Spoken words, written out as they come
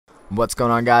What's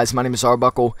going on, guys? My name is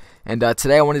Arbuckle, and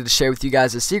today I wanted to share with you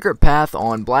guys a secret path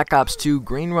on Black Ops 2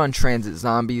 Green Run Transit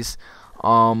Zombies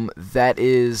that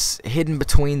is hidden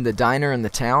between the diner and the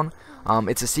town.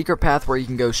 It's a secret path where you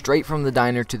can go straight from the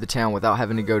diner to the town without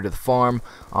having to go to the farm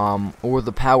or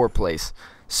the power place.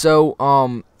 So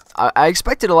I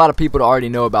expected a lot of people to already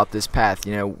know about this path.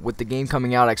 You know, with the game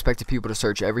coming out, I expected people to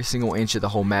search every single inch of the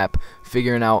whole map,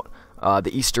 figuring out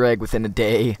the Easter egg within a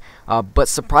day, but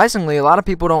surprisingly a lot of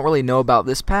people don't really know about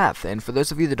this path. And for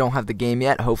those of you that don't have the game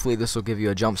yet, hopefully this will give you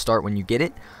a jump start when you get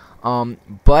it.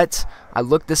 But I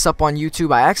looked this up on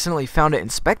YouTube. I accidentally found it in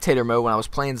spectator mode when I was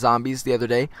playing zombies the other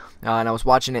day, and I was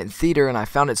watching it in theater, and I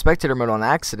found it in spectator mode on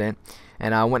accident,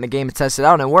 and I went in the game and tested it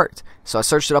out, and it worked. So I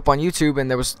searched it up on YouTube, and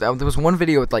there was one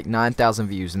video with like 9,000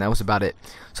 views, and that was about it.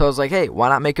 So I was like, hey, why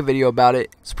not make a video about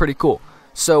it? It's pretty cool.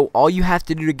 So all you have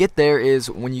to do to get there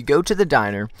is when you go to the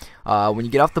diner, when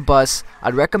you get off the bus,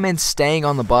 I'd recommend staying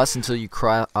on the bus until you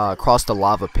cross the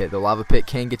lava pit. The lava pit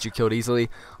can get you killed easily,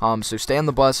 so stay on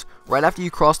the bus. Right after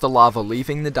you cross the lava,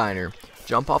 leaving the diner,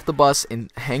 jump off the bus and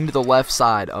hang to the left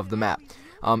side of the map.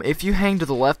 If you hang to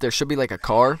the left, there should be like a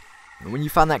car. When you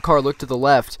find that car, look to the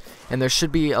left, and there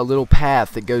should be a little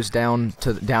path that goes down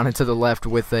into the left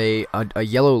with a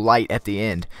yellow light at the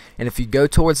end. And if you go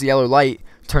towards the yellow light,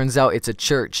 turns out it's a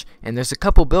church, and there's a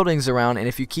couple buildings around, and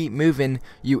if you keep moving,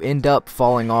 you end up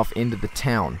falling off into the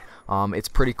town. It's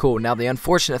pretty cool. Now, the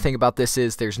unfortunate thing about this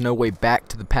is there's no way back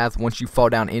to the path once you fall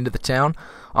down into the town,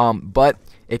 but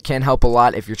it can help a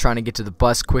lot if you're trying to get to the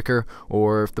bus quicker,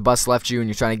 or if the bus left you and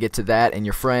you're trying to get to that and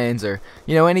your friends, or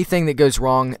anything that goes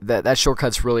wrong. That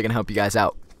shortcut's really gonna help you guys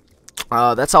out.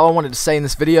 That's all I wanted to say in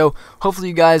this video. Hopefully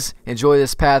you guys enjoy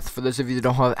this path. For those of you that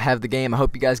don't have the game, I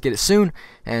hope you guys get it soon.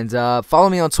 And follow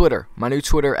me on Twitter. My new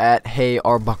Twitter at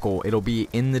 @HeyArbuckle. It'll be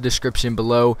in the description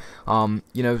below.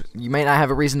 You may not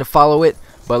have a reason to follow it,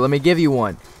 but let me give you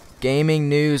one. Gaming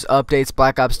news, updates,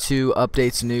 Black Ops 2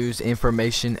 updates, news,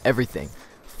 information, everything.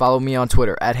 Follow me on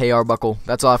Twitter at @HeyArbuckle.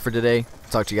 That's all for today.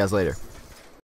 Talk to you guys later.